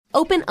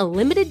Open a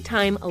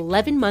limited-time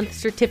 11-month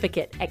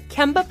certificate at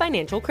Kemba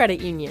Financial Credit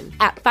Union.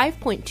 At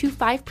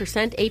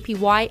 5.25%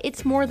 APY,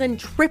 it's more than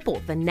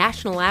triple the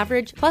national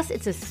average, plus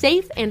it's a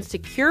safe and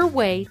secure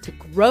way to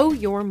grow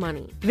your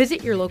money.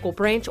 Visit your local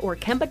branch or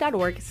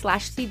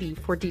kemba.org/CD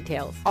for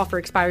details. Offer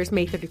expires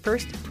May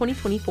 31st,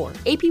 2024.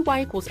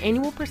 APY equals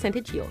annual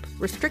percentage yield.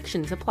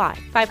 Restrictions apply.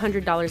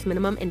 $500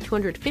 minimum and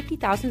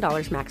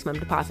 $250,000 maximum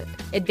deposit.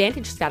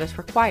 Advantage status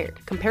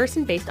required.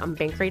 Comparison based on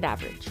bank rate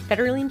average.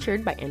 Federally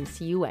insured by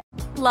NCUA.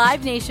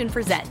 Live Nation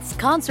presents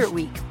Concert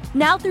Week.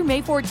 Now through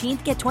May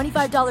 14th, get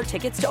 $25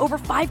 tickets to over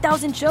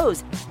 5,000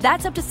 shows.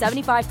 That's up to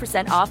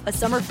 75% off a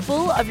summer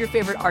full of your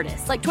favorite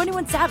artists like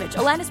 21 Savage,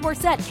 Alanis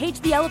Morissette, Cage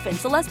the Elephant,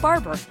 Celeste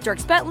Barber,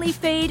 Dierks Bentley,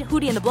 Fade,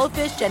 Hootie and the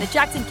Blowfish, Janet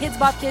Jackson, Kidz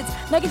Bop Kids,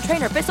 Meghan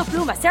Trainor, Peso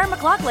Pluma, Sarah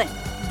McLachlan.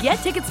 Get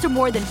tickets to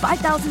more than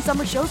 5,000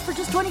 summer shows for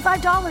just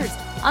 $25.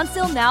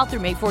 Until now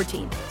through May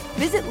 14th.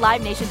 Visit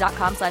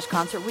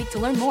LiveNation.com/Concert Week to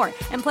learn more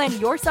and plan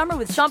your summer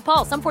with Sean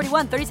Paul, Sum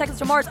 41, 30 Seconds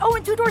to Mars,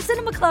 and Two Door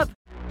Cinema Club.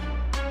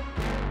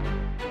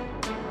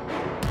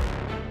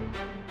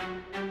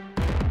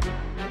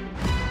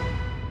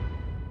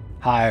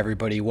 Hi,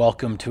 everybody.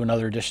 Welcome to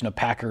another edition of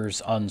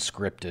Packers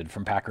Unscripted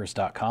from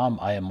Packers.com.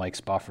 I am Mike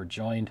Spofford,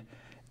 joined,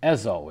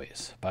 as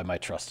always, by my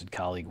trusted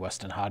colleague,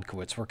 Weston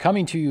Hodkiewicz. We're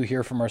coming to you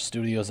here from our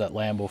studios at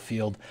Lambeau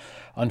Field,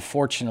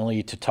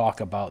 unfortunately, to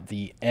talk about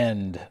the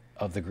end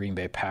of the Green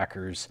Bay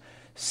Packers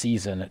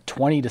season.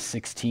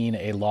 20-16,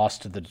 a loss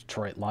to the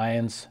Detroit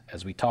Lions.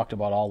 As we talked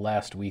about all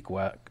last week,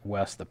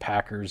 Wes, the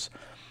Packers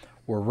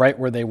were right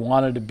where they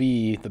wanted to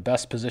be, the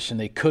best position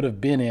they could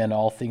have been in,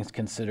 all things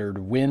considered,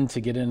 win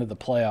to get into the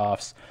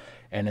playoffs,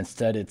 and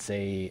instead it's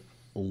a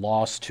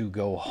loss to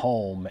go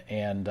home,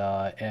 and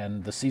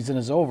the season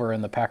is over,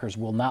 and the Packers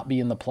will not be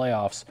in the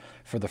playoffs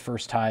for the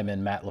first time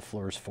in Matt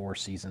LaFleur's 4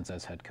 seasons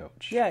as head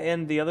coach. Yeah,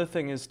 and the other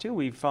thing is, too,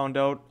 we found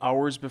out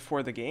hours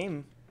before the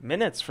game,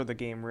 minutes for the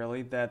game,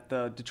 really, that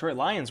the Detroit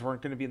Lions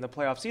weren't going to be in the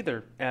playoffs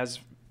either, as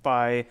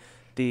by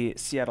the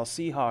Seattle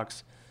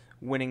Seahawks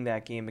winning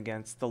that game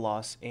against the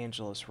Los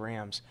Angeles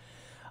Rams.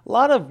 A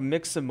lot of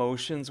mixed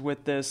emotions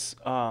with this.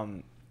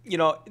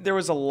 There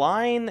was a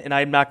line, and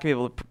I'm not going to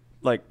be able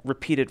to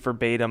repeat it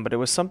verbatim, but it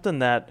was something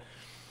that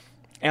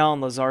Alan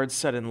Lazard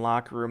said in the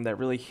locker room that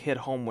really hit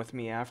home with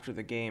me after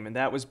the game, and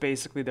that was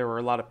basically there were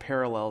a lot of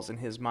parallels in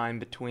his mind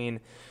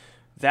between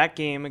that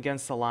game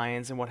against the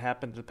Lions and what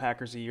happened to the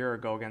Packers a year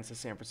ago against the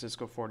San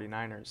Francisco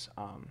 49ers.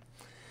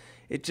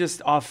 It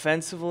just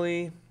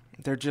offensively,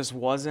 there just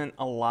wasn't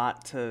a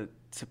lot to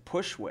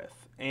push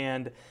with.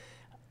 And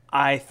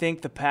I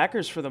think the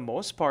Packers, for the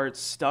most part,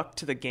 stuck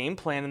to the game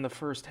plan in the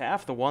first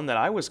half, the one that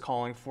I was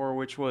calling for,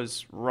 which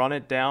was run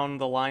it down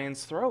the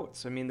Lions'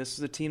 throats. I mean, this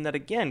is a team that,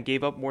 again,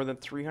 gave up more than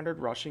 300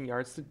 rushing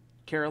yards to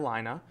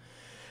Carolina,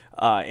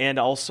 and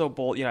also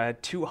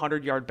had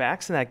 200-yard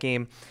backs in that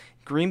game.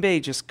 Green Bay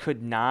just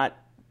could not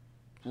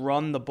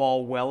run the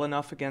ball well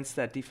enough against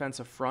that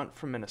defensive front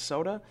from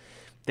Minnesota.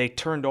 They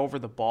turned over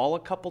the ball a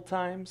couple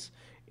times,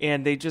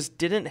 and they just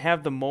didn't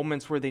have the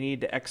moments where they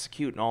needed to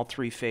execute in all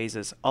 3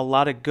 phases. A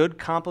lot of good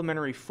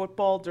complementary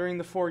football during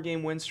the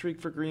 4-game win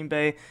streak for Green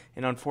Bay,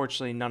 and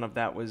unfortunately none of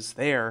that was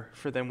there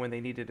for them when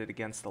they needed it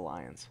against the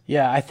Lions.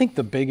 Yeah, I think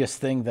the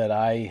biggest thing that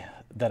I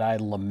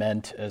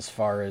lament as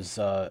far as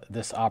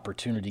this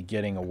opportunity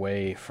getting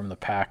away from the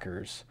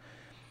Packers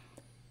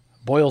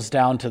boils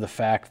down to the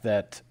fact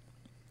that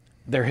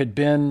there had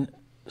been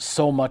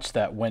so much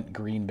that went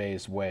Green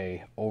Bay's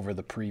way over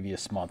the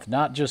previous month.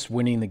 Not just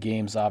winning the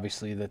games,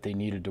 obviously, that they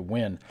needed to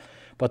win,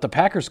 but the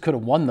Packers could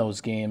have won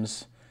those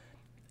games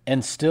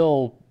and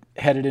still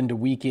headed into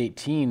Week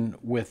 18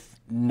 with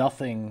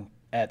nothing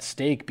at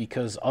stake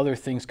because other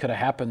things could have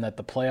happened that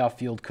the playoff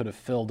field could have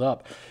filled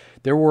up.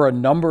 There were a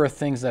number of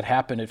things that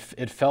happened.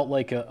 It felt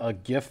like a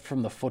gift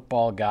from the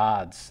football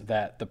gods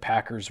that the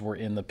Packers were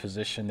in the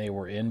position they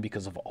were in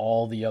because of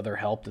all the other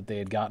help that they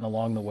had gotten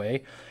along the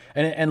way.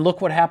 And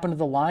look what happened to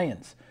the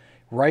Lions.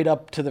 Right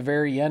up to the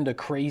very end, a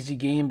crazy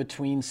game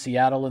between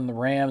Seattle and the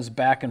Rams,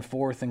 back and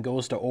forth, and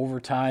goes to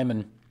overtime,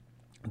 and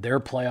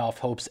their playoff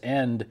hopes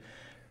end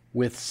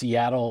with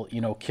Seattle,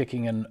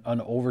 kicking an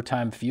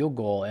overtime field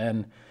goal.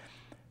 And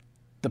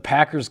the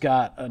Packers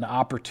got an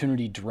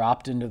opportunity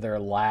dropped into their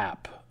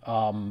lap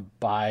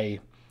by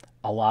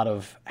a lot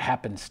of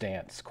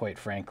happenstance, quite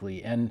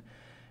frankly. And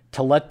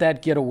to let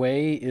that get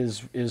away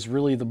is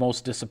really the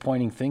most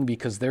disappointing thing,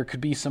 because there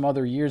could be some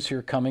other years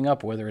here coming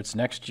up, whether it's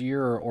next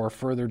year or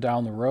further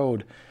down the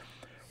road,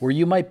 where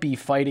you might be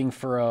fighting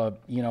for a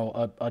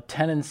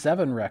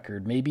 10-7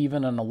 record, maybe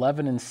even an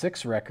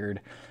 11-6 record,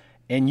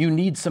 and you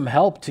need some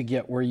help to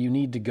get where you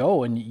need to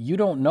go, and you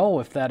don't know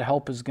if that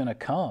help is going to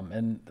come.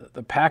 And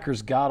the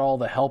Packers got all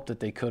the help that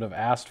they could have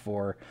asked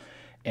for,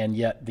 and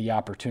yet the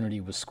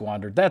opportunity was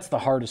squandered. That's the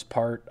hardest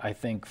part, I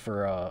think,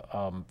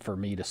 for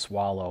me to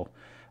swallow,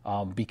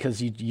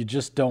 because you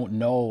just don't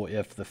know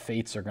if the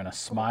fates are going to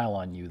smile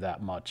on you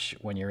that much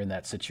when you're in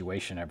that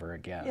situation ever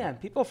again. Yeah,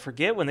 and people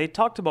forget when they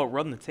talked about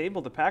run the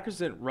table, the Packers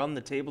didn't run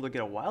the table to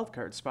get a wild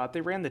card spot.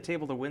 They ran the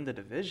table to win the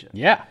division.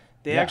 Yeah.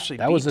 They Yeah, actually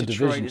that beat was a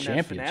Detroit division in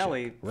that championship,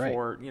 finale right.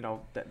 for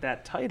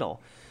that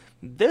title.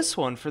 This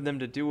one, for them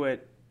to do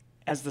it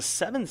as the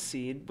 7th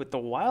seed with the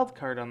wild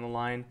card on the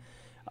line,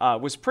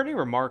 was pretty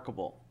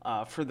remarkable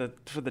for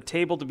the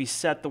table to be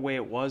set the way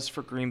it was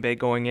for Green Bay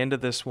going into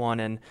this one.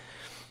 And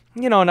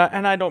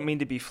and I don't mean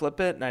to be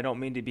flippant and I don't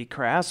mean to be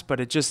crass, but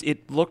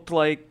it looked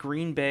like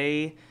Green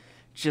Bay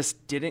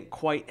just didn't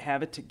quite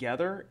have it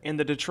together, and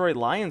the Detroit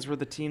Lions were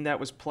the team that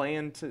was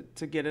playing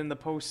to get in the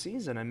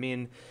postseason. I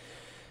mean,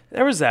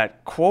 there was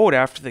that quote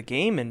after the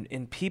game,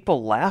 and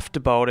people laughed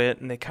about it,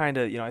 and they kind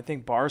of, I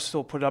think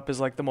Barstool put it up as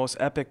like the most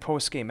epic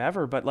post-game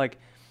ever, but like,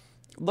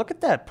 look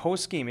at that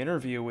post-game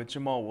interview with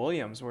Jamal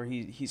Williams where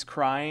he's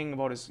crying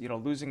about his,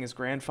 losing his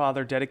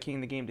grandfather,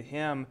 dedicating the game to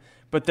him,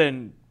 but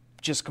then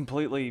just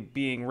completely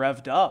being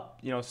revved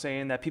up,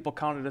 saying that people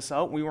counted us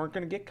out, we weren't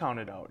going to get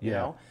counted out, you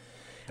know?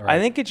 Right. I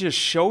think it just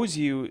shows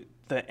you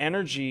the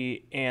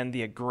energy and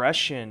the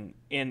aggression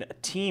in a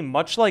team,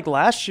 much like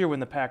last year when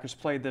the Packers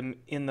played them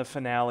in the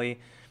finale,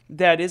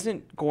 that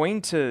isn't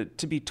going to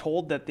be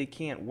told that they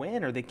can't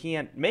win or they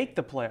can't make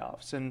the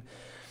playoffs. And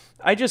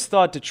I just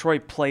thought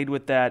Detroit played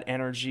with that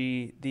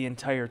energy the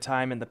entire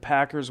time, and the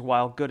Packers,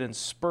 while good in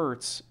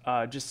spurts,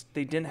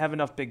 they didn't have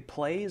enough big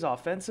plays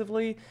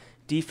offensively.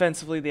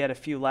 Defensively, they had a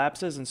few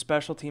lapses, and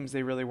special teams,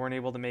 they really weren't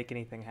able to make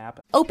anything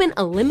happen. Open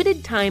a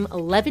limited-time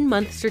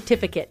 11-month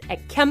certificate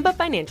at Kemba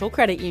Financial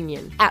Credit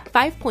Union. At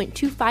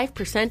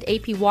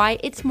 5.25% APY,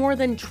 it's more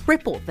than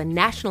triple the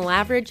national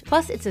average,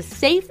 plus it's a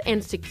safe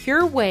and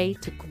secure way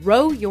to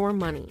grow your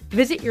money.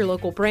 Visit your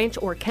local branch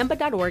or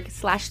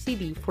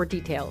kemba.org/cd for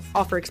details.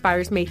 Offer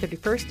expires May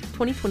 31st,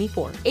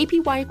 2024.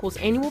 APY equals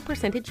annual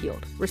percentage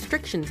yield.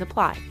 Restrictions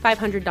apply.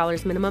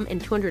 $500 minimum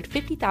and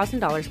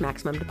 $250,000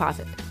 maximum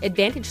deposit.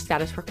 Advantage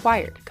status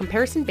required.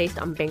 Comparison based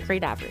on bank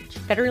rate average.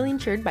 Federally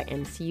insured by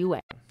NCUA.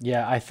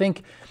 Yeah, I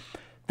think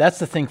that's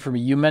the thing for me.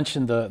 You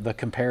mentioned the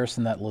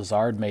comparison that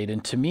Lazard made,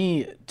 and to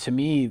me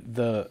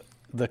the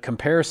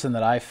comparison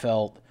that I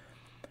felt,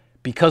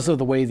 because of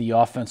the way the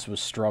offense was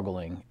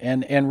struggling,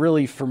 and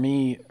really for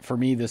me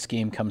this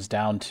game comes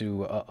down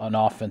to an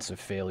offensive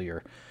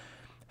failure.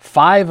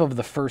 5 of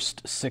the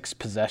first 6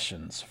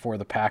 possessions for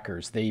the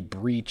Packers, they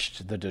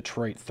breached the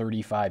Detroit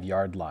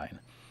 35-yard line.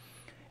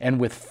 And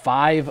with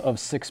 5 of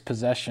 6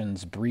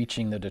 possessions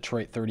breaching the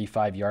Detroit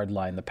 35-yard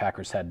line, the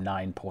Packers had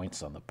 9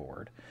 points on the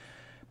board.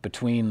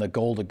 Between the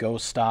goal-to-go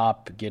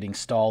stop, getting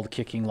stalled,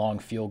 kicking long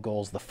field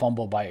goals, the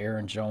fumble by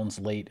Aaron Jones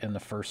late in the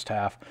first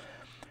half,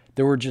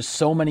 there were just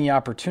so many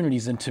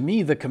opportunities. And to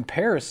me, the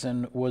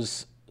comparison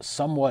was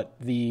somewhat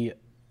the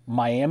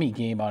Miami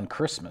game on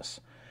Christmas,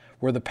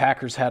 where the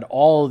Packers had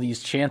all of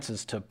these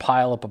chances to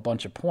pile up a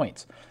bunch of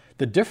points.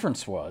 The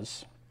difference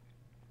was,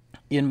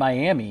 in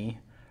Miami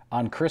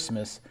on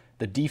Christmas,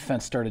 the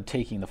defense started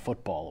taking the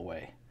football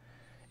away.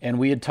 And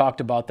we had talked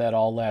about that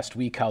all last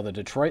week, how the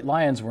Detroit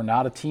Lions were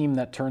not a team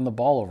that turned the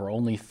ball over.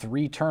 Only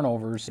 3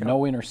 turnovers,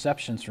 no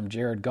interceptions from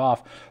Jared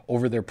Goff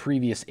over their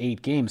previous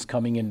 8 games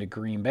coming into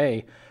Green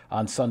Bay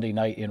on Sunday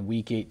night in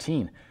Week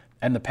 18.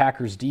 And the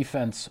Packers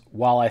defense,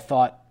 while I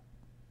thought,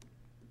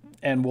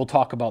 and we'll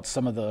talk about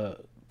some of the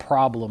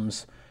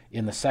problems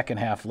in the second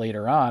half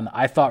later on,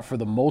 I thought for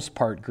the most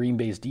part Green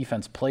Bay's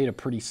defense played a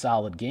pretty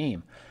solid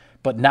game.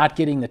 But not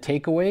getting the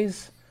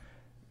takeaways,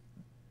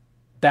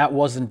 that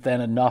wasn't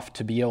then enough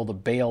to be able to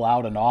bail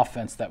out an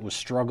offense that was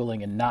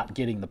struggling and not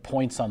getting the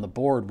points on the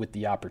board with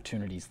the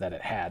opportunities that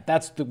it had.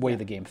 That's the way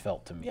the game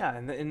felt to me. Yeah,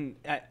 and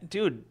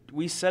dude,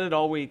 we said it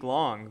all week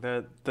long.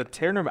 The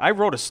turnover, I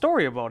wrote a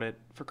story about it,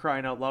 for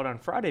crying out loud, on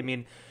Friday. I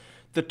mean,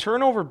 the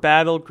turnover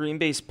battle, Green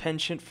Bay's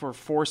penchant for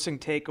forcing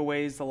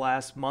takeaways the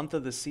last month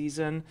of the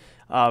season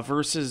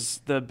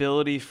versus the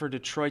ability for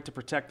Detroit to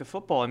protect the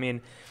football. I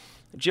mean,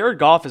 Jared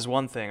Goff is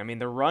one thing. I mean,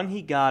 the run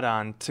he got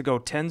on to go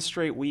 10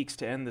 straight weeks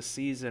to end the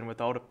season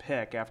without a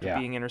pick after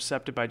being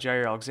intercepted by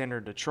Jair Alexander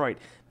in Detroit,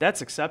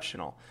 that's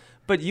exceptional.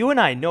 But you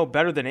and I know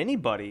better than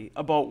anybody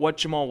about what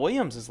Jamal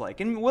Williams is like.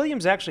 And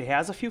Williams actually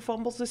has a few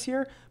fumbles this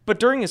year, but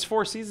during his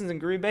 4 seasons in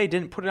Green Bay,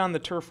 didn't put it on the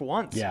turf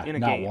once in a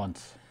game. Yeah, not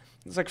once.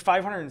 It's like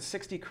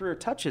 560 career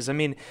touches. I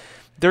mean,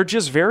 they're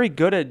just very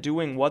good at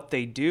doing what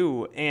they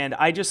do. And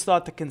I just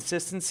thought the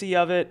consistency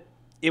of it,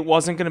 it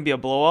wasn't going to be a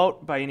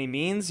blowout by any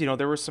means.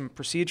 There were some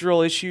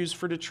procedural issues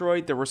for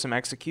Detroit. There were some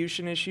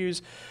execution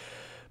issues.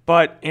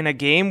 But in a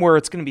game where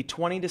it's going to be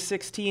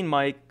 20-16,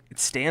 Mike, it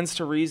stands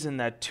to reason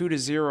that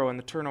 2-0 in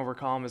the turnover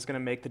column is going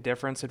to make the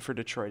difference, and for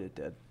Detroit it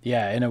did.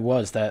 Yeah, and it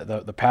was that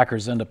the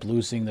Packers end up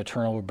losing the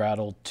turnover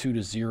battle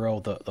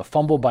 2-0. The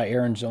fumble by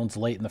Aaron Jones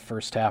late in the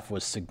first half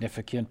was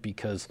significant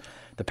because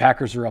the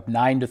Packers are up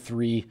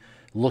 9-3,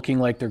 looking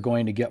like they're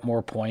going to get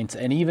more points.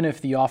 And even if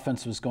the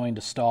offense was going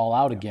to stall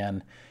out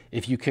again,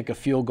 if you kick a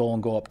field goal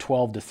and go up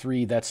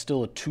 12-3, that's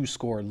still a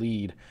 2-score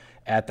lead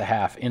at the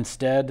half.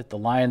 Instead, the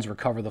Lions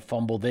recover the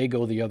fumble. They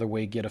go the other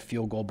way, get a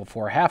field goal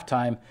before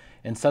halftime,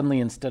 and suddenly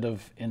instead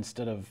of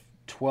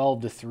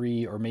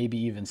 12-3 or maybe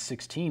even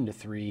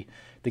 16-3,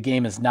 the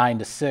game is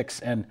 9-6.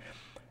 And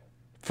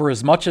for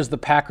as much as the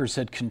Packers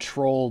had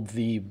controlled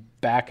the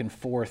back and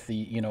forth,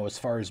 as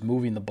far as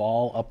moving the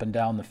ball up and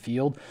down the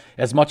field.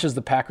 As much as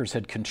the Packers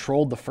had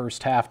controlled the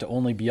first half, to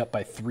only be up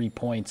by 3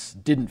 points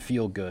didn't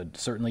feel good.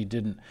 Certainly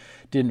didn't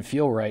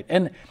feel right.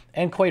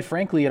 And quite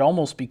frankly, it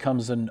almost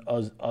becomes a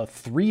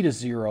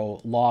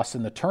 3-0 loss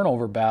in the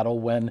turnover battle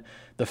when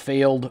the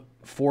failed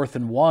 4th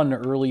and 1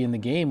 early in the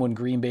game when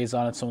Green Bay's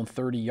on its own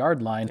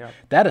 30-yard line. Yeah.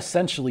 That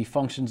essentially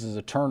functions as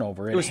a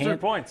turnover. It was 3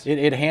 points.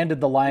 It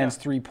handed the Lions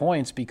 3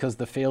 points because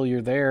the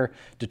failure there,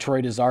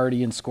 Detroit is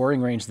already in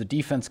scoring range. The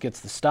defense gets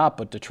the stop,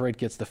 but Detroit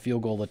gets the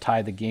field goal to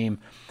tie the game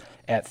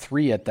at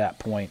 3 at that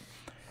point.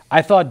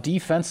 I thought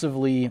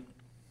defensively,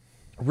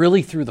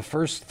 really through the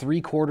first 3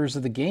 quarters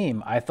of the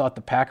game, I thought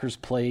the Packers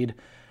played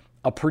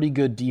a pretty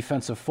good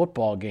defensive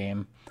football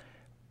game,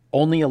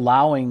 only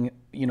allowing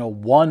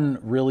one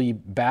really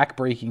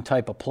back-breaking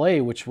type of play,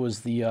 which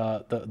was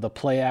the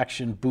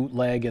play-action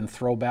bootleg and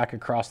throwback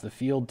across the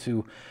field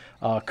to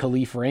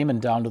Khalif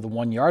Raymond down to the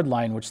 1-yard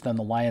line, which then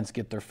the Lions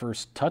get their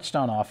first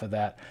touchdown off of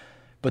that.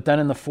 But then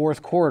in the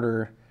fourth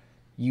quarter,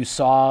 you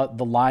saw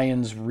the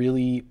Lions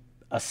really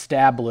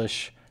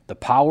establish the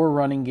power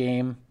running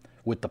game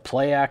with the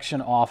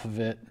play-action off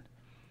of it,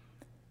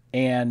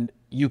 and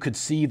you could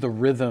see the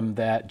rhythm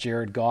that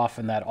Jared Goff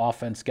and that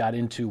offense got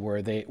into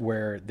where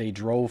they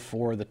drove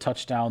for the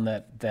touchdown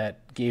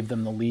that gave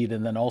them the lead,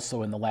 and then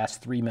also in the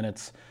last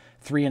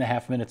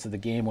 3.5 minutes of the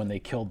game when they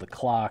killed the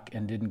clock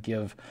and didn't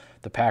give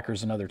the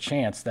Packers another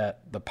chance, that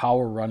the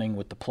power running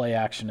with the play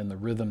action and the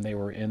rhythm they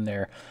were in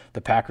there,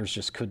 the Packers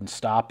just couldn't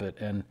stop it.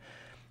 And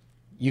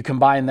you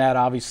combine that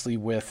obviously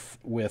with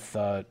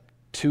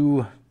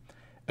 2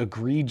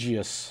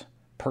 egregious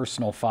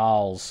personal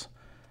fouls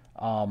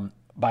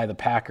by the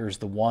Packers,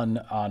 the one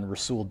on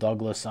Rasul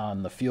Douglas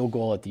on the field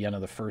goal at the end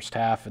of the first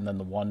half, and then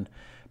the one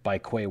by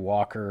Quay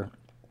Walker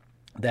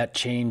that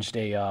changed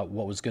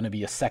what was going to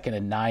be a 2nd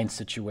and 9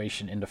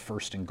 situation into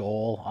 1st and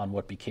goal on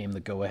what became the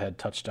go-ahead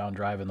touchdown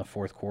drive in the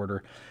fourth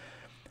quarter.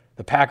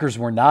 The Packers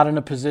were not in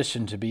a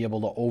position to be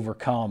able to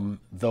overcome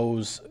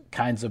those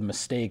kinds of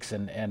mistakes,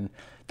 and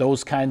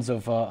those kinds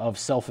of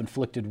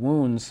self-inflicted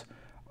wounds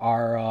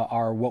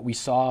are what we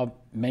saw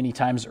many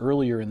times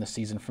earlier in the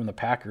season from the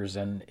Packers,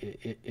 and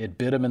it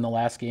bit them in the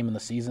last game of the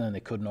season, and they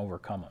couldn't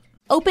overcome it.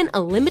 Open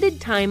a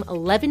limited-time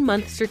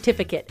 11-month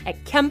certificate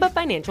at Kemba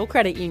Financial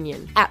Credit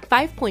Union. At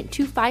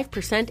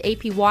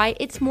 5.25% APY,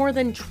 it's more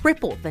than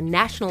triple the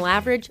national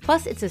average,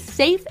 plus it's a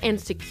safe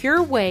and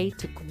secure way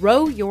to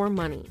grow your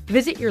money.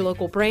 Visit your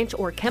local branch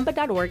or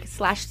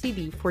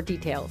kemba.org/cb for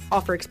details.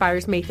 Offer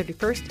expires May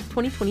 31st,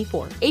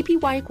 2024.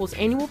 APY equals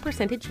annual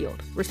percentage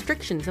yield.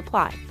 Restrictions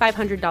apply.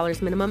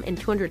 $500 minimum and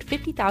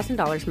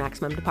 $250,000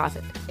 maximum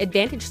deposit.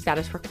 Advantage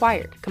status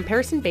required.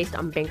 Comparison based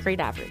on bank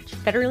rate average.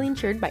 Federally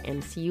insured by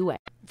NCUA.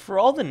 For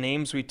all the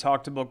names we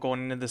talked about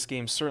going into this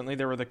game, certainly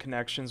there were the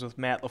connections with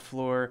Matt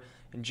LaFleur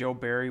and Joe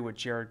Barry with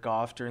Jared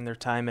Goff during their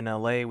time in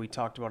LA. We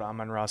talked about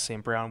Amon-Ra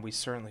St. Brown. We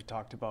certainly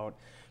talked about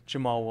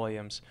Jamal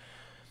Williams.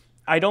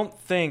 I don't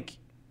think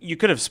you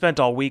could have spent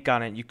all week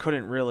on it. You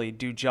couldn't really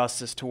do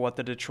justice to what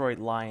the Detroit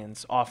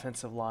Lions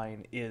offensive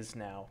line is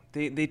now.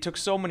 They took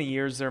so many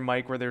years there,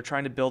 Mike, where they were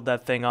trying to build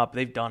that thing up.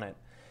 They've done it.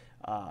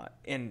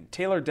 And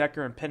Taylor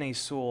Decker and Penei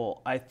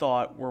Sewell, I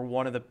thought, were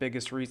one of the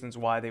biggest reasons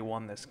why they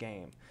won this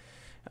game.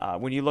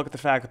 When you look at the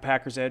fact the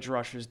Packers' edge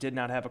rushers did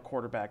not have a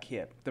quarterback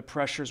hit, the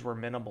pressures were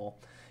minimal,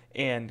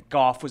 and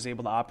Goff was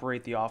able to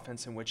operate the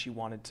offense in which he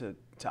wanted to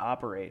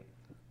operate.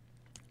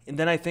 And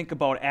then I think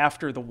about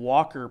after the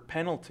Walker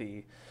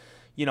penalty,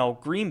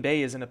 Green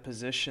Bay is in a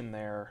position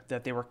there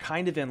that they were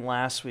kind of in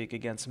last week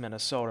against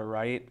Minnesota,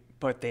 right?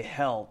 But they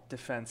held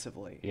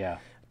defensively. Yeah.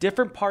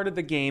 Different part of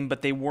the game,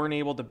 but they weren't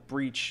able to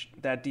breach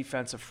that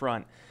defensive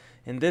front.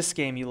 In this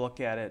game, you look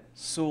at it,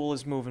 Sewell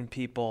is moving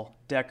people,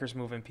 Decker's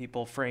moving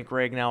people, Frank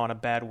Ragnow on a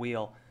bad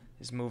wheel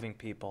is moving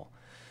people.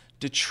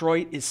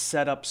 Detroit is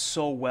set up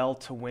so well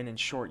to win in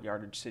short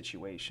yardage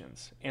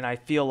situations. And I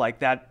feel like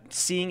that,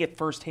 seeing it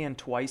firsthand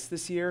twice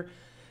this year,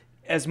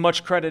 as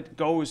much credit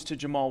goes to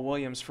Jamal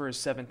Williams for his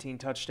 17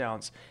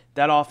 touchdowns.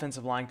 That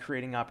offensive line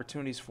creating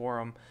opportunities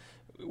for him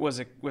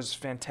was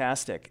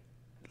fantastic.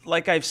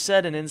 Like I've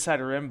said in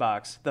Insider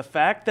Inbox, the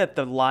fact that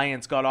the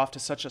Lions got off to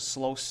such a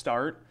slow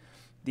start,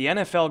 the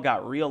NFL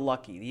got real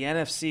lucky. The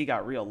NFC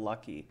got real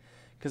lucky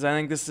because I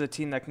think this is a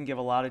team that can give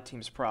a lot of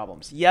teams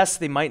problems. Yes,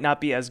 they might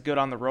not be as good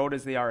on the road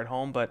as they are at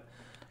home, but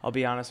I'll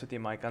be honest with you,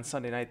 Mike, on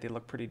Sunday night they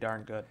look pretty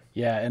darn good.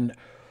 Yeah, and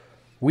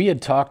we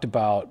had talked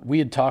about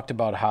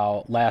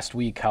how last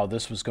week how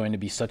this was going to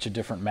be such a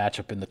different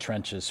matchup in the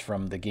trenches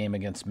from the game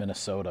against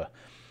Minnesota.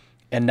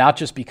 And not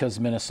just because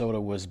Minnesota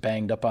was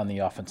banged up on the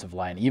offensive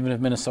line. Even if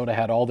Minnesota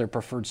had all their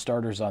preferred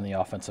starters on the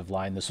offensive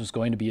line, this was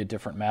going to be a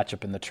different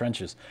matchup in the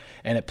trenches.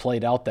 And it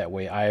played out that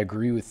way. I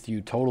agree with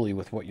you totally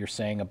with what you're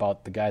saying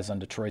about the guys on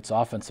Detroit's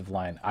offensive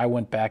line. I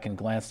went back and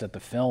glanced at the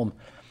film.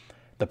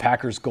 The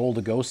Packers'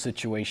 goal-to-go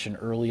situation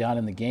early on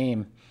in the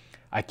game,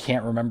 I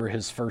can't remember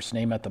his first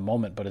name at the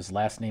moment, but his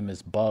last name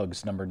is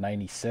Buggs, number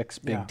 96,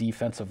 big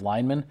defensive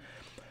lineman.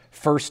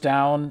 First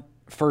down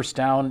First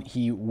down,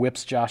 he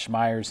whips Josh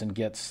Myers and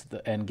gets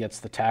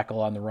the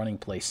tackle on the running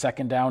play.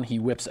 Second down, he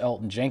whips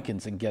Elton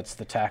Jenkins and gets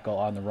the tackle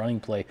on the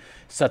running play.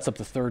 Sets up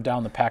the third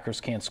down. The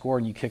Packers can't score,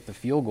 and you kick the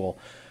field goal.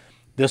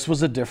 This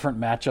was a different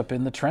matchup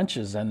in the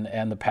trenches,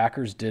 and the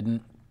Packers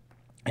didn't.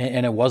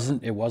 And it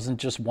wasn't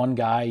just one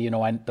guy.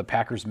 The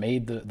Packers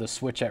made the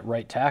switch at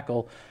right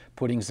tackle,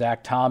 putting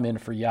Zach Tom in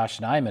for Yosh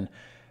Nijman.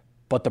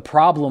 But the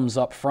problems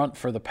up front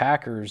for the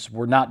Packers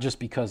were not just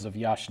because of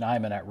Yosh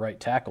Nijman at right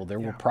tackle. There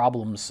were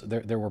problems.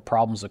 There were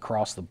problems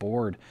across the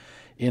board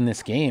in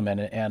this game.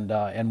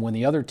 And when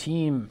the other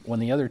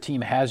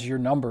team has your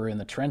number in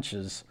the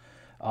trenches,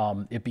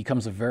 it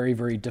becomes a very,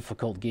 very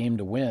difficult game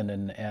to win.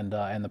 And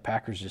the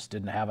Packers just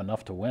didn't have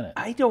enough to win it.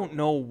 I don't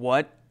know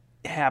what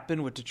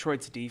happened with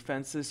Detroit's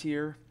defense this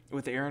year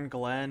with Aaron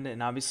Glenn,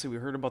 and obviously we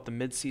heard about the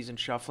midseason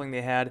shuffling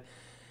they had.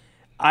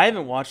 I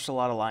haven't watched a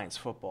lot of Lions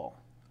football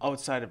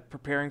outside of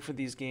preparing for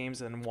these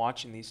games and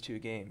watching these two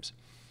games.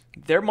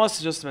 There must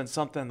have just been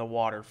something in the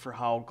water for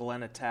how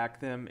Glenn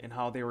attacked them and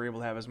how they were able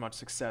to have as much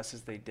success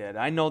as they did.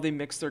 I know they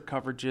mixed their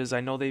coverages.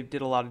 I know they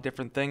did a lot of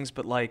different things,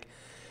 but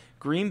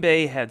Green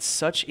Bay had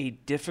such a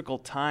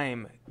difficult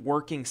time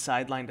working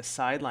sideline to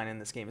sideline in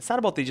this game. It's not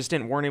about they just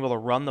weren't able to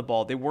run the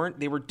ball. They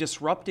were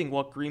disrupting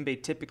what Green Bay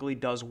typically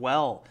does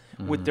well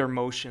with their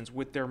motions,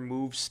 with their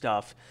move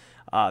stuff,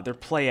 their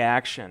play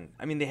action.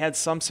 I mean, they had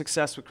some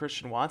success with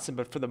Christian Watson,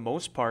 but for the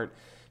most part,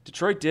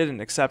 Detroit did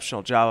an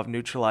exceptional job of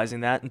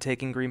neutralizing that and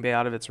taking Green Bay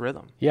out of its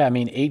rhythm. Yeah, I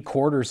mean, 8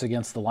 quarters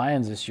against the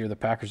Lions this year, the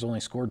Packers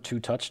only scored 2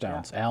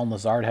 touchdowns. Yeah. Allen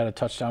Lazard had a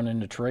touchdown in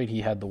Detroit.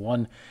 He had the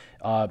one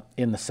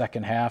in the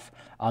second half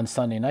on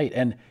Sunday night.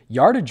 And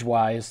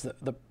yardage-wise,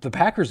 the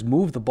Packers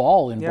moved the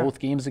ball in both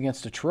games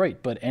against Detroit,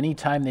 but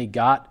anytime they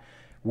got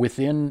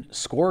within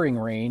scoring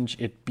range,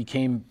 it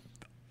became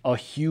a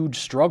huge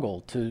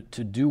struggle to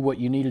do what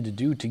you needed to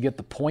do to get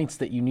the points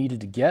that you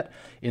needed to get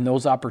in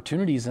those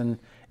opportunities.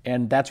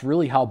 And that's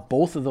really how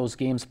both of those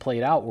games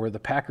played out, where the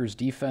Packers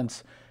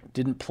defense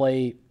didn't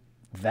play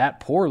that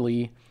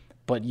poorly,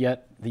 but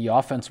yet the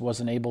offense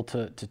wasn't able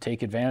to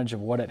take advantage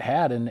of what it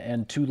had.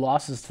 And 2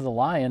 losses to the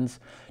Lions,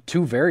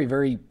 2 very,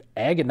 very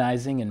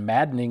agonizing and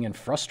maddening and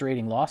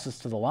frustrating losses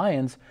to the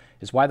Lions,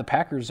 is why the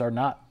Packers are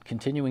not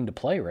continuing to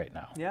play right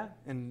now. Yeah,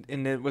 and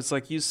it was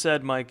like you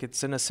said, Mike,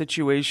 it's in a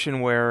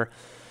situation where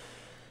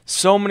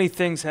so many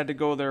things had to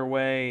go their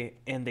way,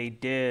 and they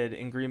did,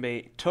 and Green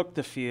Bay took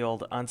the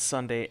field on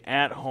Sunday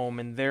at home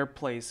in their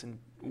place, and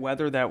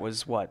whether that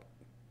was,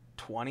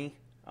 20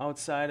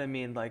 outside? I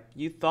mean,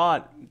 you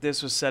thought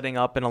this was setting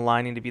up and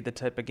aligning to be the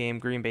type of game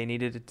Green Bay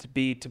needed it to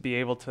be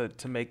able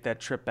to make that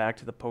trip back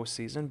to the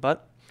postseason,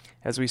 but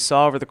as we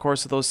saw over the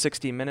course of those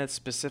 60 minutes,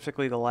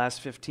 specifically the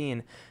last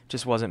 15,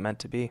 just wasn't meant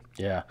to be.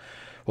 Yeah.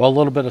 Well, a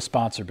little bit of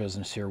sponsor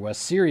business here, Wes.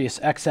 Sirius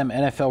XM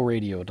NFL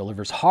Radio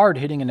delivers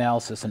hard-hitting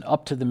analysis and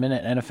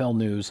up-to-the-minute NFL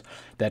news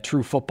that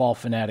true football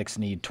fanatics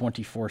need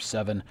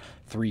 24/7,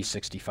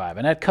 365.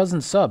 And at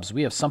Cousin Subs,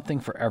 we have something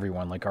for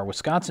everyone, like our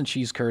Wisconsin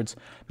cheese curds,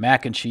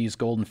 mac and cheese,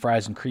 golden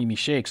fries, and creamy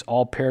shakes,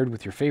 all paired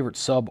with your favorite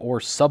sub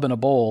or sub in a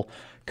bowl.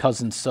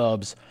 Cousin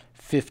Subs,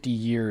 50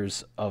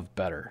 years of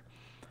better.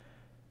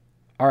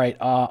 All right,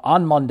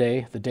 on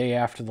Monday, the day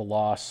after the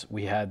loss,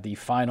 we had the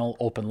final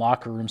open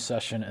locker room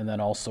session, and then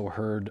also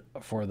heard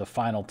for the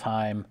final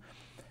time,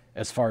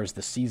 as far as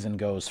the season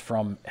goes,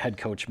 from head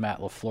coach Matt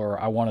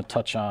LaFleur. I want to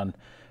touch on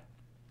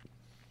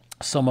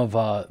some of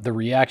the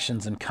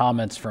reactions and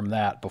comments from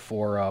that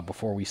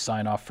before we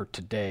sign off for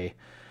today.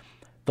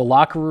 The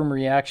locker room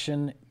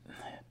reaction,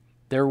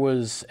 there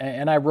was,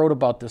 and I wrote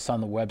about this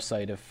on the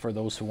website for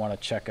those who want to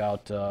check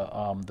out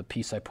the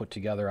piece I put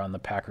together on the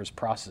Packers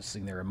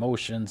processing their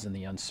emotions and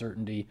the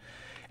uncertainty.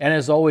 And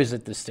as always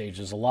at this stage,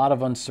 there's a lot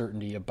of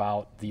uncertainty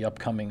about the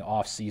upcoming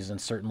offseason,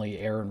 certainly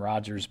Aaron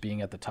Rodgers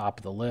being at the top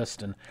of the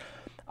list. And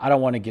I don't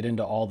want to get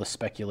into all the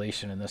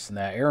speculation and this and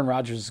that. Aaron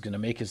Rodgers is going to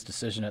make his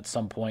decision at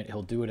some point.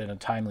 He'll do it in a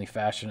timely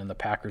fashion, and the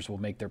Packers will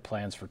make their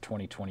plans for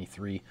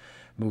 2023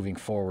 moving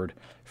forward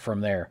from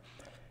there.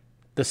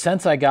 The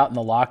sense I got in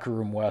the locker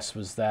room, Wes,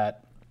 was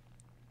that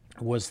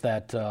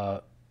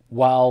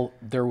while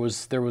there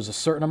was a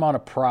certain amount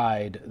of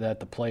pride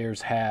that the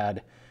players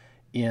had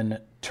in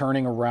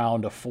turning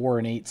around a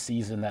 4-8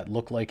 season that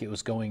looked like it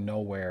was going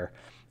nowhere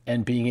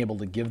and being able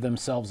to give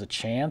themselves a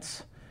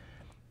chance,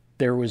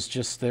 there was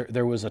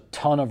a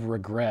ton of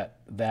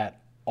regret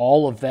that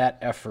all of that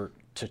effort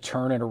to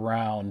turn it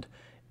around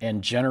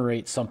and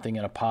generate something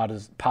in a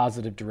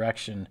positive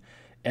direction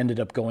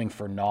ended up going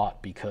for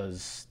naught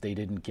because they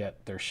didn't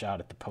get their shot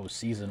at the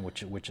postseason,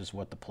 which is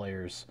what the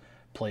players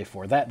play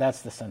for.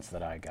 That's the sense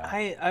that I got.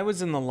 I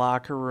was in the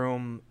locker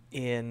room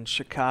in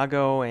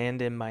Chicago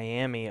and in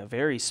Miami, a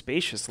very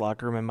spacious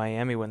locker room in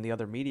Miami when the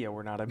other media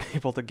were not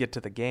able to get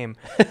to the game.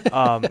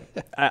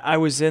 I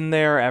was in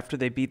there after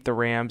they beat the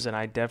Rams, and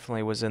I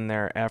definitely was in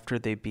there after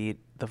they beat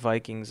the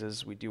Vikings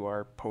as we do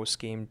our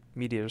post-game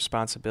media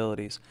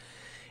responsibilities.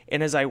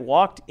 And as I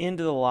walked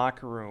into the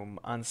locker room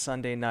on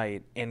Sunday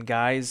night, and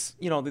guys,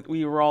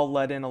 we were all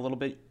let in a little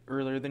bit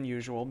earlier than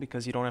usual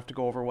because you don't have to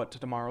go over what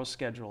tomorrow's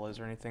schedule is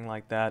or anything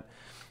like that.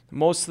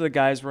 Most of the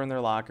guys were in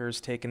their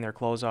lockers taking their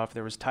clothes off.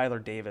 There was Tyler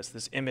Davis,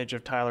 this image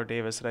of Tyler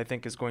Davis that I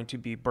think is going to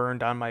be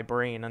burned on my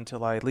brain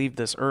until I leave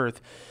this earth,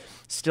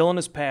 still in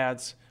his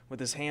pads with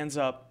his hands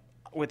up,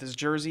 with his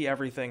jersey,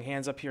 everything,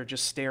 hands up here,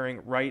 just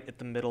staring right at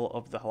the middle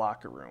of the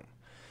locker room.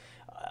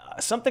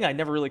 Something I'd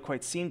never really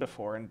quite seen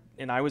before.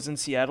 And I was in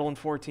Seattle in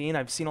 2014.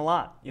 I've seen a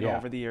lot,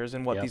 over the years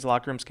and what these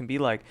locker rooms can be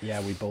like.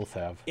 Yeah, we both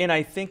have. And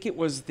I think it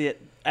was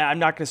I'm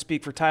not going to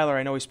speak for Tyler.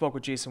 I know he spoke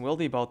with Jason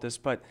Wilde about this,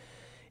 but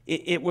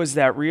it was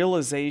that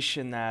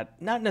realization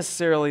that not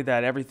necessarily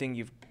that everything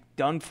you've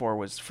done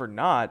was for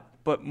naught,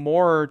 but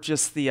more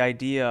just the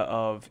idea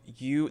of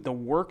the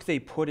work they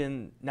put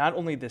in, not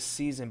only this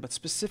season, but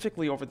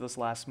specifically over this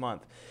last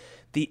month.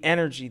 The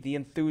energy, the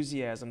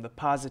enthusiasm, the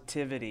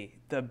positivity,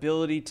 the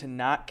ability to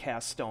not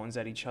cast stones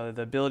at each other,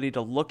 the ability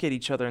to look at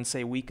each other and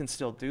say, we can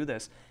still do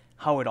this,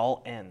 how it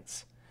all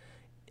ends.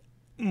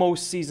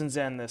 Most seasons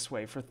end this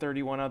way for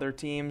 31 other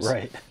teams.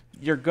 Right.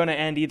 You're going to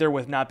end either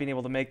with not being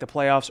able to make the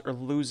playoffs or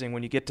losing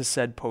when you get to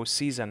said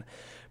postseason.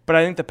 But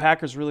I think the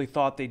Packers really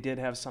thought they did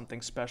have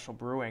something special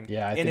brewing.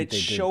 Yeah, I think they did too.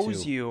 And it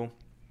shows you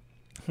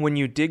when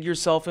you dig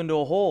yourself into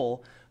a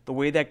hole, the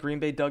way that Green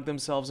Bay dug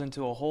themselves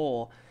into a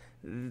hole,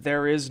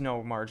 there is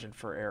no margin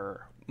for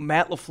error.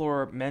 Matt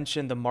LaFleur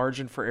mentioned the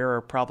margin for error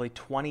probably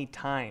 20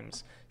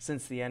 times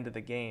since the end of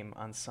the game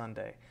on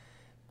Sunday.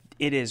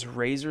 It is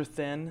razor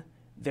thin.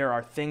 There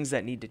are things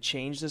that need to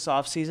change this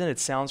offseason. It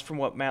sounds from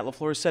what Matt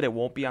LaFleur said, it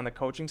won't be on the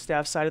coaching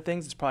staff side of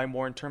things. It's probably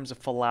more in terms of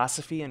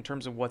philosophy, in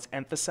terms of what's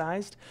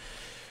emphasized.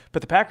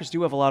 But the Packers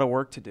do have a lot of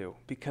work to do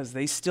because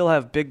they still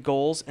have big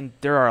goals, and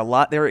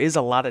there is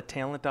a lot of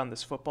talent on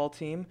this football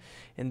team.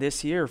 And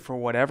this year, for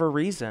whatever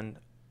reason,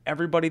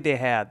 everybody they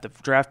had, the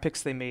draft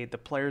picks they made, the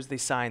players they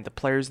signed, the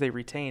players they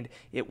retained,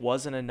 it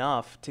wasn't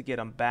enough to get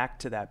them back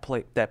to that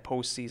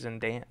postseason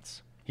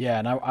dance. Yeah,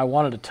 and I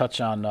wanted to touch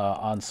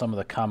on some of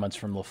the comments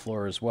from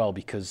LaFleur as well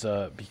because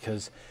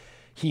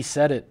he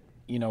said it,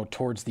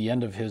 towards the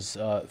end of his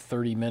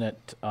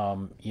 30-minute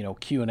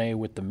Q&A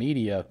with the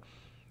media,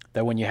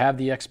 that when you have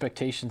the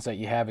expectations that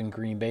you have in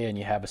Green Bay and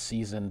you have a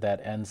season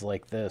that ends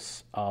like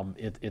this,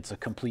 it's a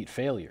complete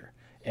failure.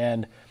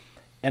 And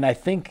I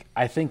think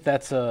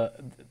that's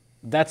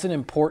an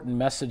important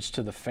message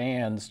to the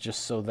fans,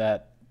 just so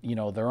that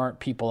there aren't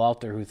people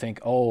out there who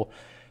think, oh,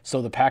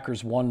 so the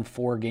Packers won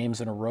 4 games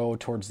in a row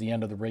towards the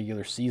end of the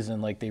regular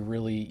season, like they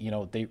really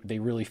they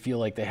really feel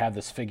like they have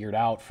this figured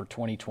out for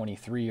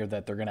 2023, or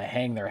that they're going to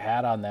hang their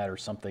hat on that or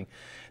something.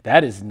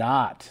 That is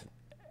not,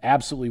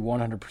 absolutely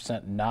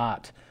 100%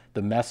 not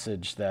the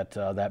message that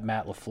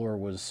Matt LaFleur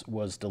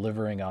was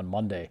delivering on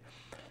Monday.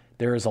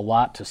 There is a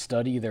lot to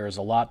study. There is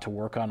a lot to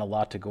work on, a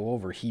lot to go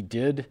over. He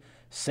did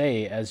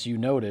say, as you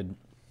noted,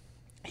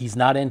 he's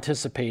not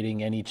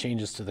anticipating any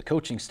changes to the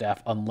coaching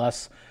staff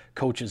unless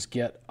coaches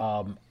get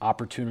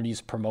opportunities,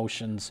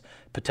 promotions,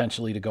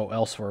 potentially to go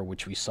elsewhere,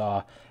 which we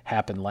saw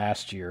happen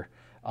last year.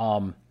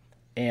 One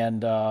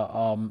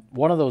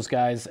of those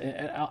guys,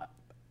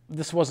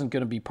 this wasn't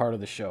going to be part of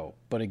the show,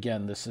 but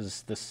again, this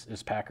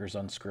is Packers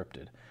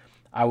Unscripted.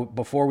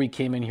 Before we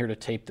came in here to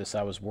tape this,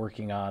 I was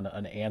working on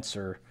an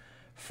answer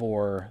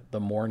for the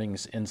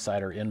morning's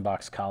Insider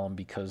Inbox column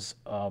because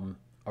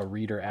a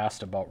reader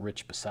asked about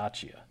Rich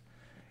Bisaccia.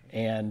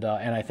 And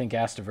I think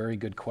asked a very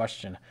good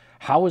question.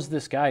 How is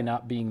this guy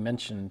not being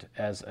mentioned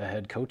as a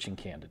head coaching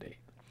candidate?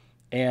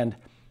 And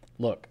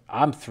look,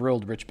 I'm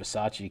thrilled Rich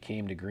Bisaccia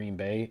came to Green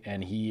Bay,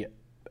 and he,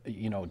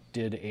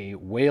 did a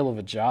whale of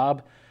a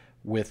job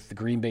with the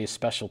Green Bay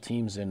special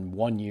teams in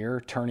 1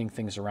 year, turning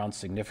things around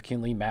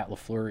significantly. Matt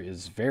LaFleur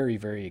is very,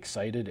 very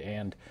excited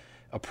and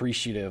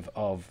appreciative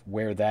of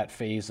where that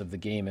phase of the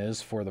game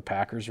is for the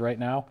Packers right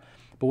now.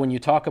 But when you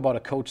talk about a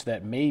coach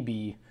that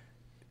maybe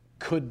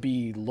could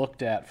be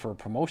looked at for a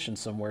promotion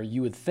somewhere,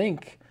 you would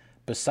think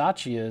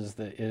Bisaccia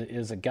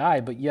is a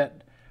guy, but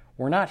yet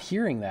we're not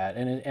hearing that.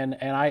 And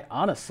I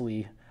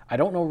honestly, I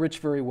don't know Rich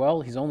very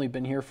well. He's only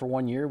been here for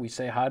 1 year. We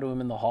say hi to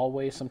him in the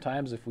hallway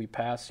sometimes if we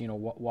pass,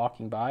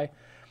 walking by.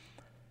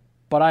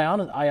 But I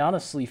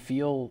honestly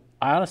feel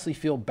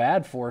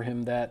bad for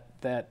him that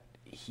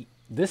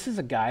this is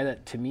a guy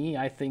that, to me,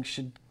 I think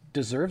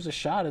deserves a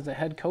shot as a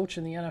head coach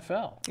in the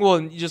NFL. Well,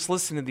 and you just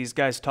listen to these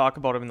guys talk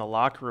about him in the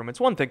locker room.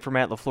 It's one thing for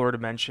Matt LaFleur to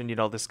mention,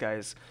 this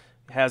guy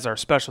has our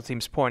special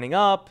teams pointing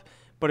up,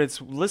 but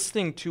it's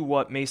listening to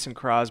what Mason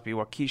Crosby,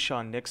 what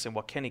Keyshawn Nixon,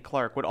 what Kenny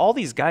Clark, what all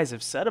these guys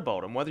have said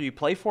about him, whether you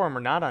play for him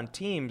or not on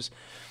teams.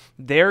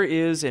 There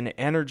is an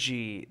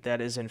energy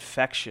that is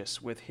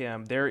infectious with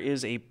him.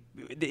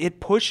 It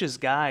pushes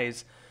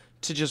guys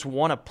to just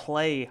want to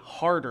play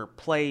harder,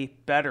 play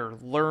better,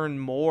 learn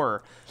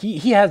more.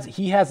 He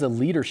has a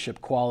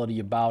leadership quality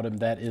about him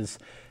that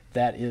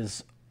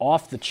is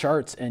off the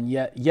charts, and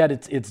yet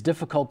it's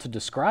difficult to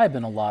describe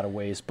in a lot of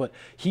ways. But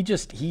he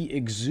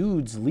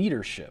exudes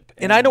leadership.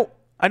 And I don't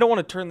want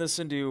to turn this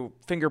into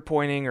finger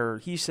pointing or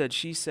he said,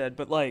 she said,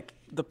 but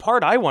the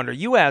part I wonder,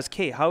 you ask,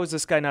 hey, how is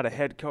this guy not a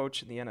head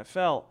coach in the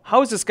NFL?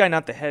 How is this guy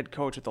not the head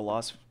coach at the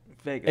Las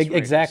Vegas Raiders?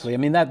 Exactly. I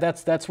mean,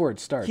 that's where it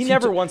starts. He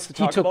never wants to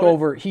talk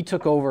about it. He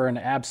took over an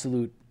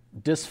absolute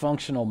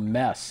dysfunctional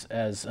mess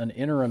as an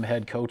interim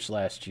head coach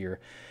last year,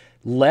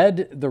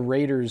 led the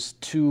Raiders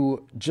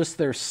to just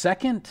their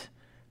second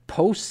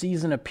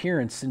postseason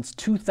appearance since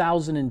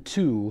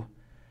 2002,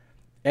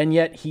 and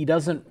yet he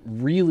doesn't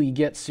really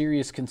get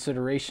serious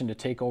consideration to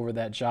take over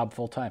that job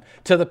full time.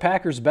 To the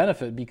Packers'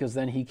 benefit, because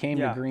then he came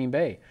to Green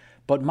Bay.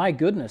 But my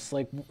goodness,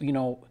 like, you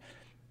know,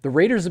 the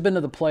Raiders have been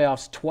to the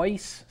playoffs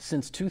twice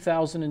since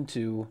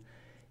 2002.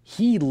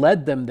 He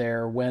led them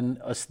there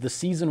when the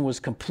season was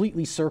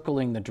completely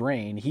circling the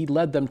drain. He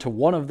led them to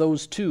one of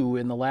those two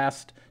in the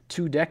last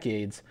 2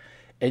 decades,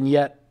 and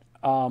yet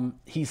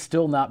he's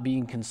still not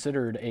being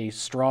considered a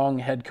strong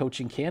head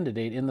coaching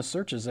candidate in the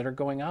searches that are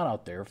going on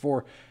out there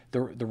for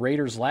the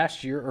Raiders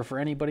last year or for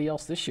anybody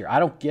else this year. I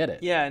don't get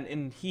it. Yeah,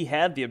 and he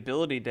had the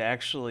ability to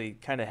actually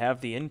kind of have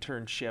the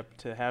internship,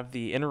 to have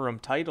the interim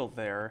title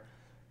there.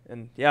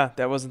 And, yeah,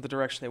 that wasn't the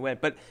direction they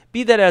went. But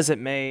be that as it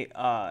may,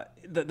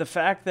 the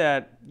fact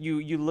that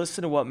you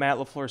listen to what Matt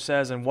LaFleur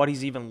says and what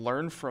he's even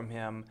learned from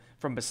him,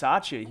 from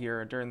Bisaccia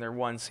here during their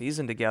one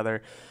season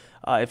together,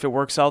 if it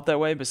works out that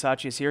way,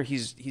 Bisaccia's here.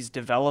 He's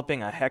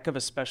developing a heck of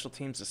a special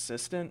teams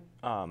assistant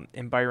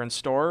in Byron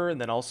Storer,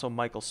 and then also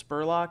Michael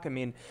Spurlock. I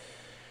mean,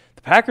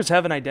 the Packers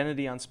have an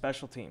identity on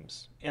special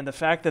teams. And the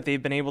fact that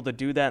they've been able to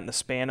do that in the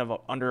span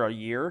of under a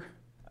year,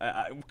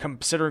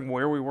 considering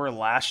where we were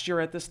last year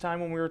at this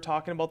time when we were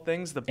talking about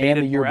things, the and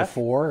the year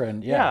before,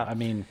 and I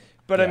mean,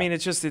 but I mean,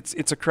 it's just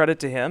it's a credit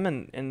to him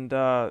and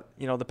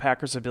you know, the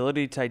Packers'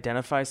 ability to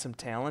identify some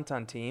talent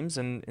on teams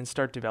and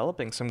start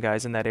developing some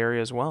guys in that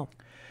area as well.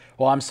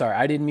 Well, I'm sorry,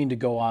 I didn't mean to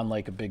go on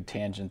like a big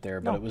tangent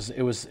there, but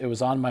it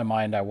was on my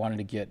mind. I wanted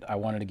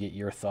to get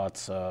your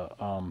thoughts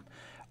on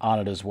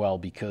it as well,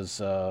 because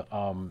you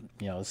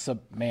know, it's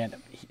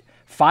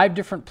 5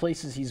 different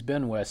places he's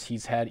been, Wes,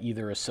 he's had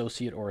either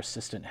associate or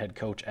assistant head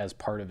coach as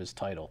part of his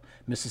title.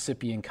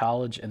 Mississippi in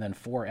college, and then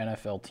 4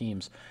 NFL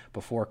teams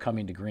before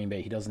coming to Green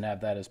Bay. He doesn't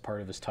have that as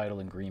part of his title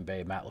in Green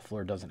Bay. Matt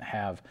LaFleur doesn't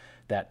have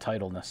that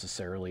title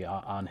necessarily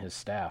on his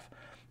staff.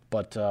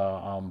 But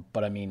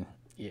I mean,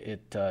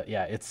 it's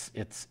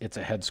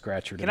a head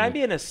scratcher. Can I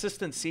be an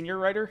assistant senior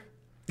writer?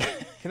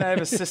 Can I have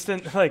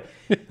assistant, like,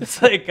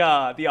 it's like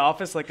The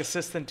Office, like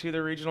assistant to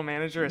the regional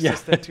manager,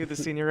 assistant to the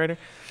senior writer?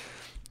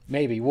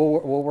 Maybe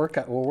we'll work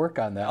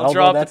on that. I'll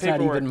draw that's up the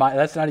paperwork.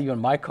 That's not even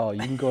my call.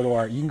 You can go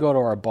to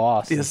our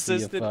boss. The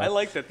assistant. I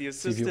like that. The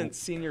assistant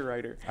senior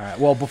writer. All right.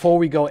 Well, before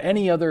we go,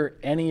 any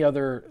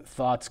other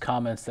thoughts,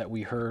 comments that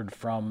we heard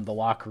from the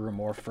locker room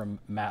or from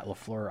Matt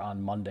LaFleur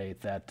on Monday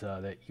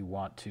that you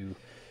want to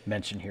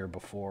mention here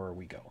before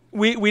we go?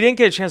 We didn't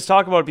get a chance to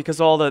talk about it because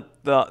of all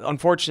the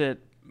unfortunate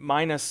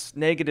minus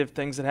negative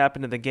things that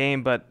happened in the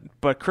game,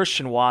 but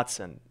Christian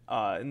Watson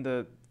and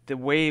the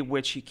way in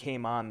which he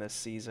came on this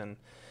season,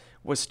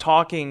 was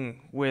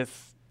talking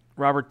with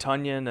Robert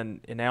Tonyan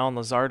and Alan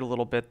Lazard a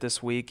little bit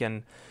this week,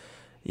 and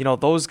you know,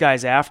 those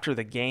guys after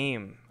the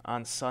game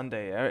on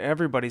Sunday,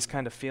 everybody's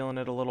kind of feeling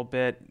it a little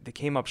bit. They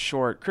came up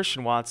short.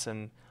 Christian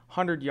Watson,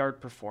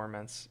 100-yard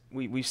performance.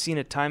 We've seen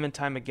it time and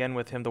time again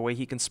with him, the way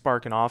he can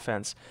spark an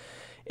offense.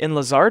 And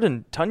Lazard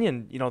and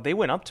Tonyan, you know, they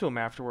went up to him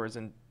afterwards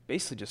and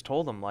basically just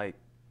told him, like,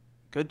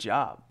 good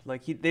job.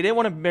 Like, they didn't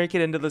want to make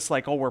it into this,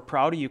 like, oh, we're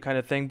proud of you kind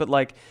of thing, but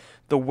like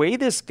the way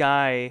this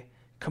guy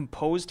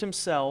composed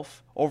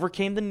himself,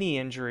 overcame the knee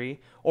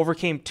injury,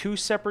 overcame 2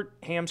 separate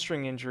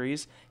hamstring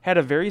injuries, had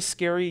a very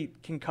scary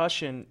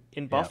concussion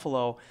in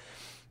Buffalo,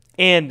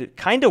 and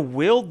kind of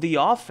willed the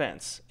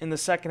offense in the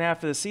second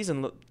half of the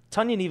season.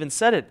 Tonyan even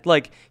said it,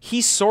 like,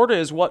 he sort of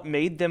is what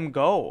made them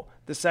go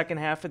the second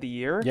half of the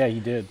year. Yeah,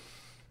 he did.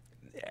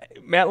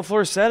 Matt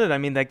LaFleur said it. I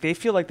mean, like, they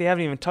feel like they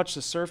haven't even touched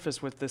the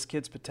surface with this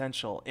kid's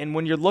potential. And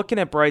when you're looking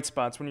at bright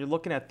spots, when you're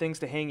looking at things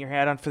to hang your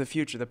hat on for the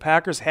future, the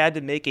Packers had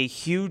to make a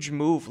huge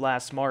move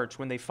last March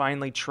when they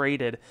finally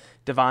traded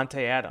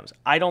Davante Adams.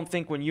 I don't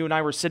think when you and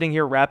I were sitting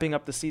here wrapping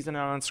up the season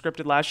on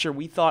Unscripted last year,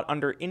 we thought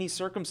under any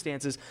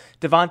circumstances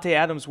Davante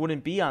Adams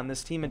wouldn't be on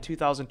this team in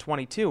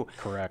 2022.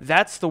 Correct.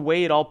 That's the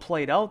way it all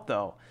played out,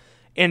 though.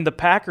 And the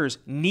Packers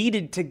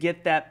needed to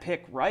get that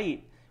pick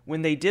right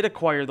when they did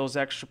acquire those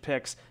extra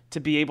picks to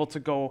be able to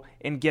go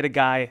and get a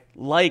guy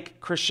like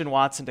Christian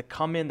Watson to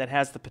come in that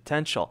has the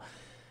potential.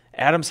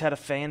 Adams had a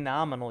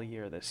phenomenal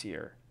year this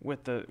year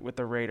with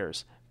the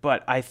Raiders.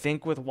 But I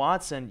think with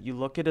Watson, you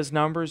look at his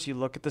numbers, you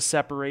look at the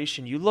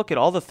separation, you look at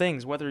all the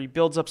things, whether he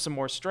builds up some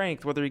more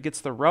strength, whether he gets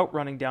the route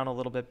running down a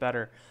little bit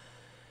better.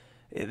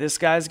 This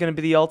guy's going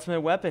to be the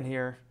ultimate weapon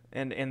here.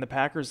 And the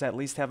Packers at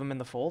least have him in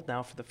the fold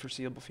now for the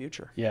foreseeable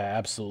future. Yeah,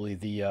 absolutely.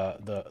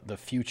 The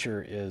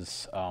future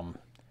is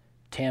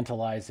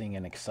tantalizing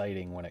and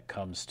exciting when it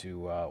comes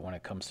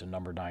to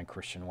number 9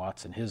 Christian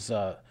Watson. His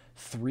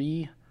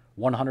 3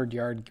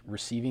 100-yard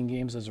receiving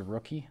games as a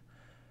rookie,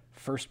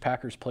 first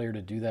Packers player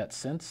to do that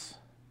since,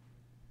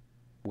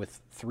 with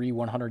 3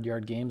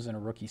 100-yard games in a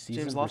rookie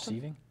season. James Lofton?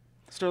 Receiving.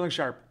 Sterling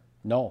Sharp.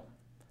 No.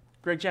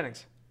 Greg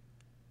Jennings.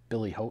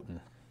 Billy Houghton.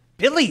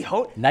 Billy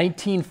Houghton?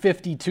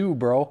 1952,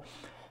 bro.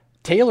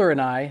 Taylor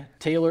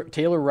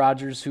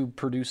Rogers, who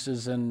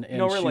produces and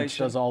shoots,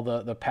 does all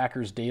the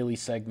Packers Daily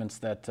segments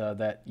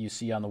that you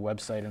see on the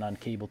website and on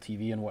cable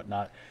TV and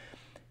whatnot.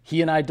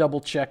 He and I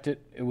double-checked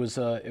it. It was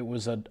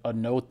a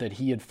note that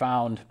he had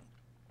found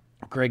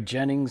Greg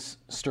Jennings,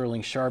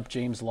 Sterling Sharp,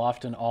 James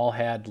Lofton all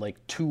had like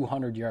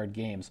 200-yard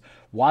games.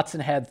 Watson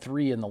had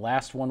 3, and the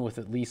last one with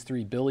at least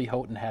 3. Billy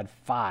Houghton had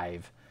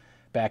 5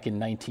 back in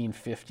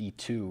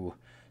 1952.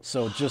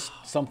 So just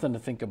something to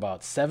think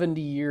about.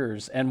 70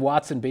 years, and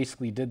Watson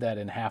basically did that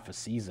in half a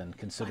season,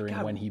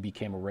 considering when he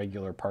became a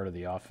regular part of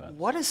the offense.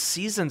 What a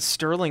season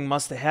Sterling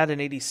must have had in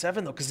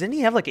 '87, though, because didn't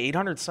he have like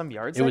 800-some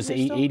yards? It was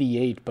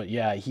 88, but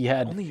yeah, he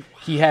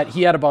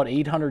had about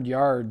 800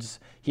 yards.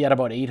 He had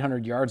about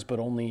 800 yards, but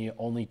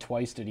only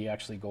twice did he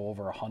actually go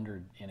over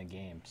 100 in a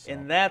game. So.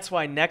 And that's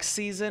why next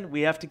season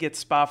we have to get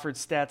Spofford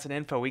stats and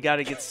info. We got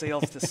to get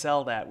sales to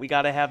sell that. We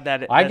got to have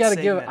that. I got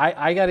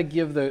to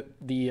give the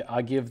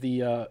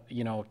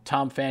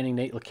Tom Fanning,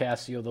 Nate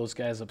LaCasio, those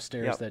guys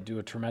upstairs that do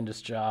a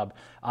tremendous job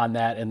on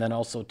that, and then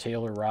also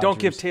Taylor Rogers. Don't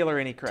give Taylor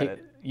any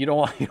credit. You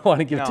don't want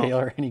to give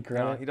Taylor any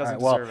credit? No, he doesn't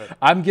deserve it.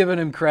 I'm giving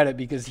him credit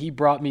because he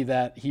brought me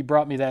that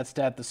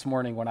stat this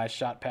morning when I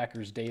shot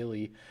Packers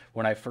Daily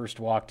when I first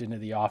walked into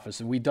the office.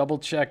 And we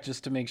double-checked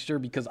just to make sure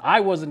because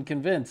I wasn't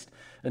convinced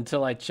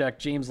until I checked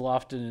James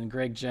Lofton and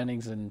Greg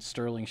Jennings and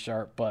Sterling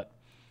Sharp. But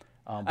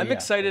I'm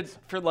excited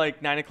for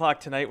like 9 o'clock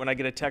tonight when I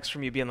get a text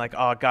from you being like,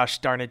 oh, gosh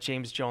darn it,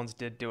 James Jones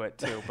did do it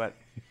too. But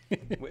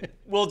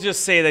we'll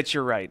just say that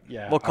you're right.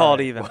 Yeah, we'll call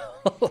it even.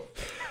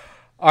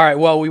 All right,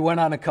 well, we went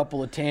on a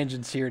couple of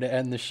tangents here to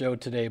end the show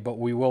today, but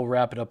we will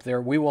wrap it up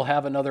there. We will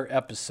have another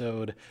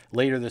episode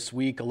later this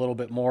week, a little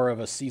bit more of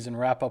a season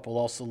wrap-up. We'll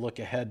also look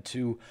ahead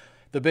to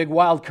the big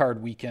wild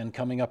card weekend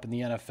coming up in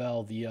the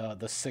NFL,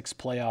 the 6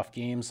 playoff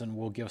games, and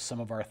we'll give some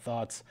of our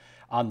thoughts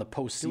on the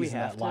postseason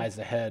that lies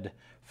ahead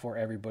for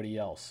everybody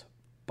else.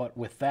 But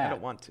with that... I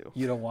don't want to.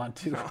 You don't want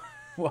to? No.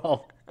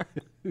 Well,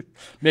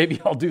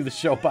 maybe I'll do the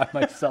show by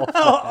myself.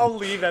 I'll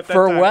leave at that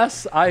For time.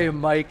 Wes, I am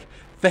Mike.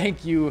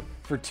 Thank you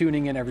for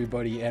tuning in,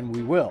 everybody, and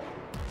we will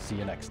see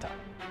you next time.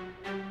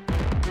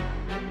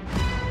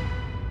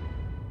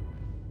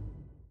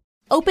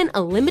 Open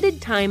a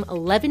limited-time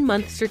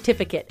 11-month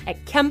certificate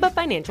at Kemba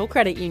Financial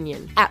Credit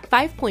Union. At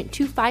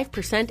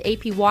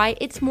 5.25% APY,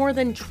 it's more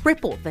than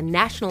triple the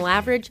national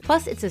average,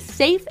 plus it's a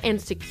safe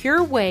and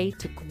secure way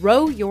to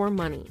grow your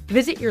money.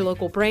 Visit your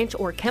local branch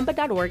or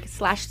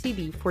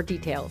kemba.org/cb for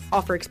details.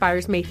 Offer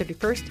expires May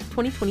 31st,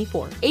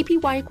 2024.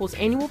 APY equals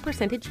annual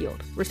percentage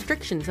yield.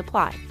 Restrictions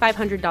apply.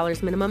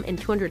 $500 minimum and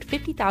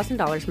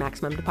 $250,000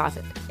 maximum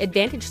deposit.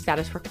 Advantage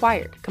status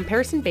required.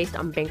 Comparison based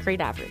on bank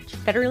rate average.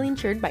 Federally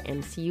insured by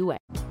NCUA.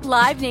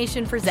 Live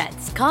Nation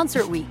presents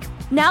Concert Week.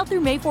 Now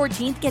through May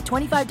 14th, get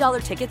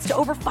 $25 tickets to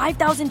over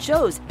 5,000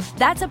 shows.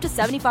 That's up to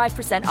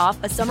 75%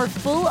 off a summer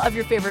full of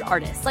your favorite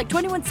artists like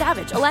 21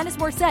 Savage, Alanis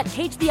Morissette,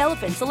 Cage the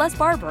Elephant, Celeste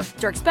Barber,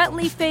 Dierks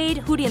Bentley, Fade,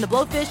 Hootie and the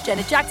Blowfish,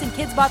 Janet Jackson,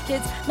 Kids Bop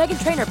Kids,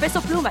 Meghan Trainor, Peso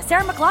Pluma,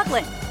 Sarah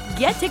McLachlan.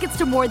 Get tickets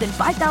to more than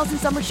 5,000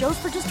 summer shows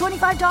for just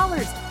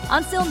 $25.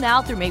 On sale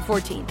now through May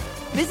 14th.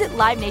 Visit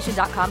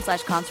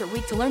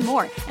livenation.com/concertweek to learn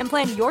more and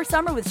plan your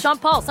summer with Sean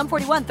Paul, Sum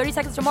 41, 30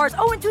 Seconds to Mars,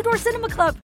 and Two Door Cinema Club.